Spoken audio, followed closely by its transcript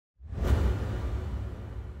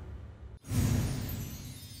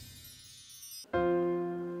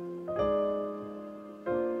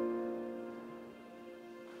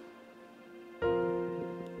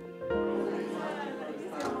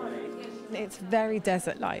It's very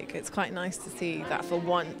desert-like. It's quite nice to see that for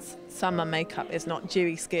once summer makeup is not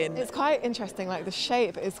dewy skin. It's quite interesting, like the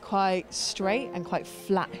shape is quite straight and quite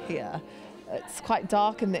flat here. It's quite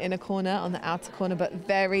dark in the inner corner, on the outer corner, but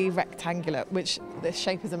very rectangular, which the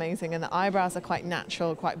shape is amazing. And the eyebrows are quite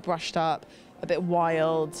natural, quite brushed up, a bit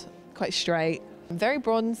wild, quite straight. Very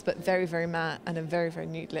bronze, but very, very matte, and a very, very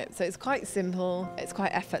nude lip. So it's quite simple, it's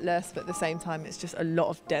quite effortless, but at the same time, it's just a lot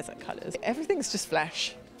of desert colours. Everything's just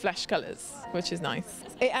flesh colours, which is nice.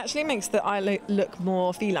 It actually makes the eye look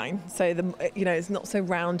more feline. So it's not so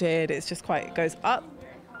rounded. It's just quite, it goes up,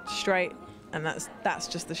 straight, and that's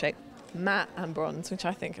just the shape. Matte and bronze, which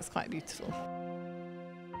I think is quite beautiful.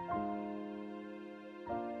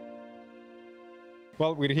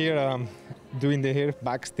 Well, we're here doing the hair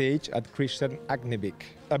backstage at Kristian Aadnevik.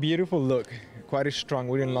 A beautiful look, quite strong.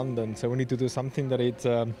 We're in London, so we need to do something that is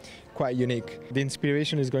quite unique. The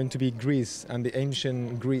inspiration is going to be Greece and the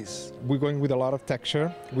ancient Greece. We're going with a lot of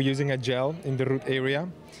texture. We're using a gel in the root area.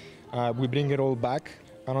 We bring it all back,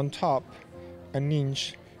 and on top, an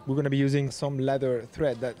inch, we're going to be using some leather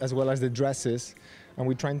thread as well as the dresses, and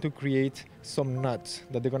we're trying to create some nuts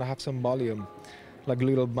that they're going to have some volume, like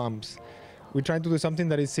little bumps. We're trying to do something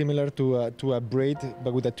that is similar to a braid,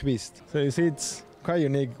 but with a twist. So you see, it's quite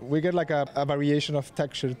unique. We get like a variation of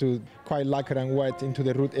texture to quite lacquer and wet into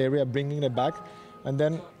the root area, bringing it back. And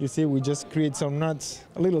then you see, we just create some nuts,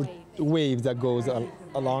 a little wave that goes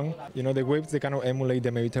along. You know, the waves, they kind of emulate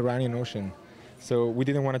the Mediterranean Ocean. So we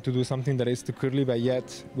didn't want to do something that is too curly, but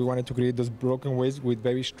yet we wanted to create those broken waves with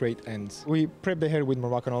very straight ends. We prep the hair with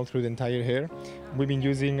Moroccan oil through the entire hair. We've been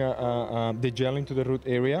using the gel into the root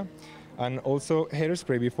area. And also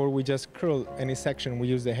hairspray. Before we just curl any section, we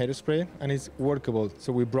use the hairspray, and it's workable.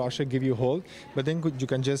 So we brush it, give you a hold, but then you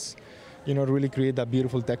can just, really create that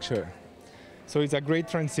beautiful texture. So it's a great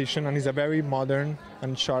transition, and it's a very modern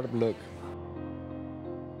and sharp look.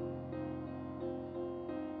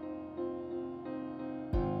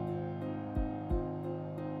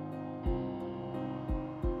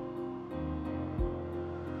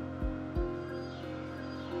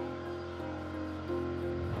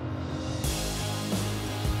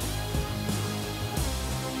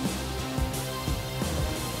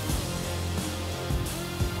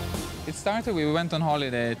 It started, we went on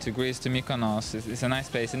holiday to Greece, to Mykonos. It's a nice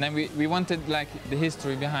place. And then we wanted like the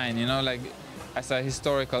history behind, like as a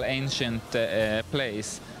historical ancient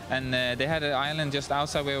place. And they had an island just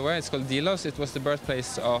outside where we were. It's called Delos. It was the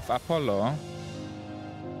birthplace of Apollo.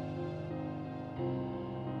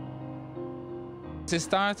 It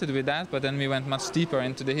started with that, but then we went much deeper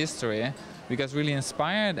into the history. We got really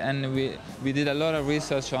inspired, and we did a lot of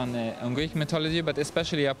research on Greek mythology, but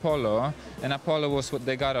especially Apollo. And Apollo was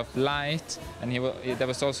the god of light, and there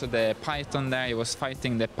was also the Python there. He was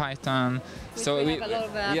fighting the Python. So we have a lot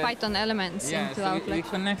of Python elements into our collection. We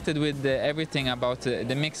connected with everything about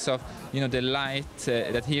the mix of the light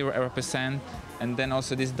that he represents, and then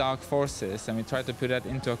also these dark forces, and we tried to put that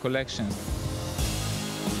into a collection.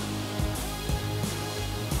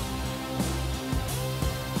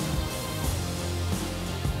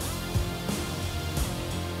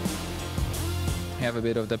 We have a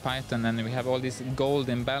bit of the Python, and we have all these gold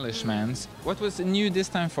embellishments. What was new this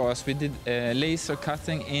time for us, we did laser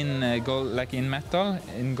cutting in gold, like in metal,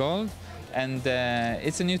 in gold. And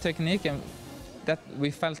it's a new technique, and that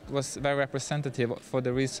we felt was very representative for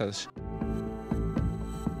the research.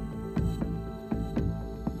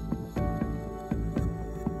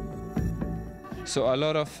 So a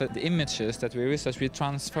lot of the images that we research, we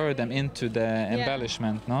transfer them into the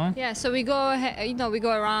embellishment, no? Yeah, so we go, we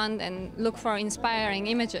go around and look for inspiring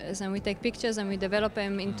images, and we take pictures and we develop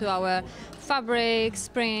them into our fabrics,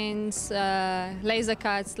 prints, laser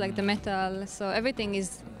cuts, like the metal. So everything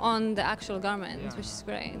is on the actual garment, which is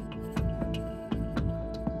great.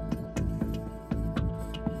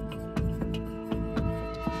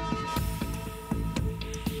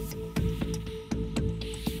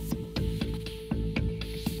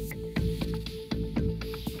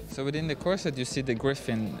 So within the corset you see the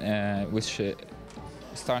griffin, which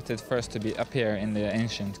started first to appear in the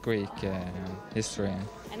ancient Greek history.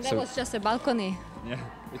 And that was just a balcony. Yeah.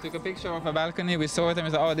 We took a picture of a balcony, we saw it and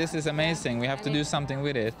we thought, oh, this is amazing, we have to do something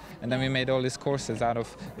with it. And then we made all these corsets out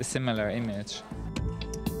of a similar image.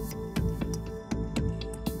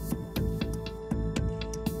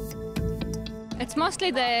 It's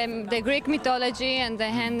mostly the Greek mythology and the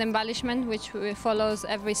hand embellishment, which follows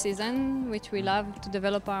every season, which we love to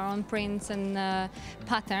develop our own prints and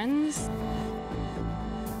patterns.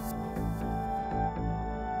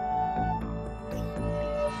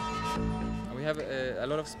 We have a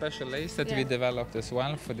lot of special lace that we developed as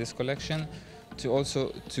well for this collection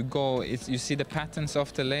to go. You see the patterns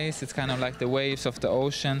of the lace. It's kind of like the waves of the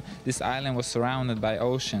ocean. This island was surrounded by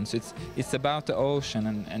ocean, so it's about the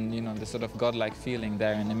ocean and you know, the sort of godlike feeling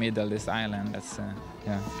there in the middle. This island. That's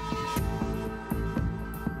yeah.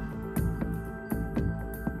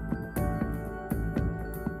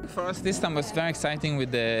 For us this time was very exciting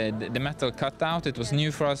with the metal cutout. It was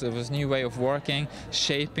new for us. It was a new way of working,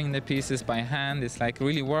 shaping the pieces by hand. It's like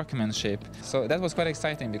really workmanship. So that was quite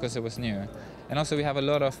exciting because it was new. And also we have a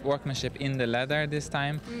lot of workmanship in the leather this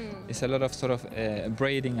time. It's a lot of sort of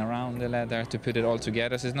braiding around the leather to put it all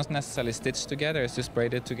together. So it's not necessarily stitched together, it's just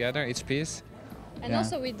braided together, each piece. And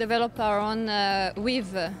also we develop our own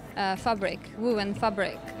weave fabric, woven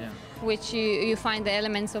fabric, which you find the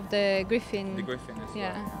elements of the griffin. The griffin as well.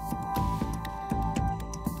 Yeah.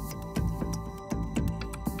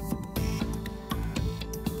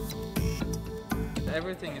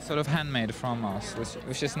 Everything is sort of handmade from us,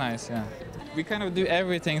 which is nice, yeah. We kind of do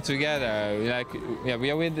everything together.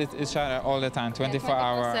 We are with each other all the time, 24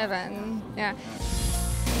 hours. 24/7, yeah.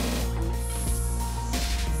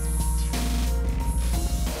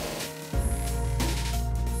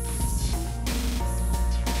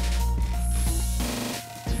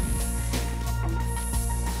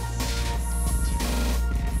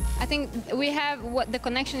 I think we have what the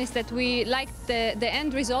connection is that we like the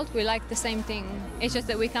end result, we like the same thing. It's just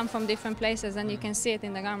that we come from different places and you can see it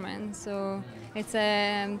in the garment. So it's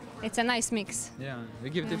a nice mix. Yeah, we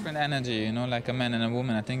give different energy, you know, like a man and a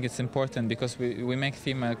woman. I think it's important because we make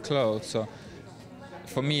female clothes. So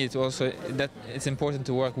for me, it's also that it's important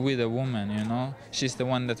to work with a woman, you know. She's the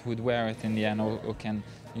one that would wear it in the end, or can,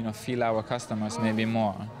 you know, feel our customers maybe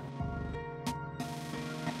more.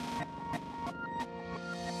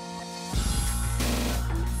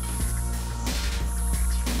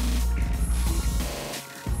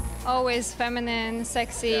 Always feminine,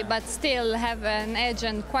 sexy, but still have an edge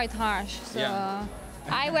and quite harsh. So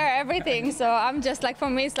I wear everything, so I'm just like, for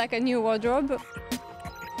me, it's like a new wardrobe.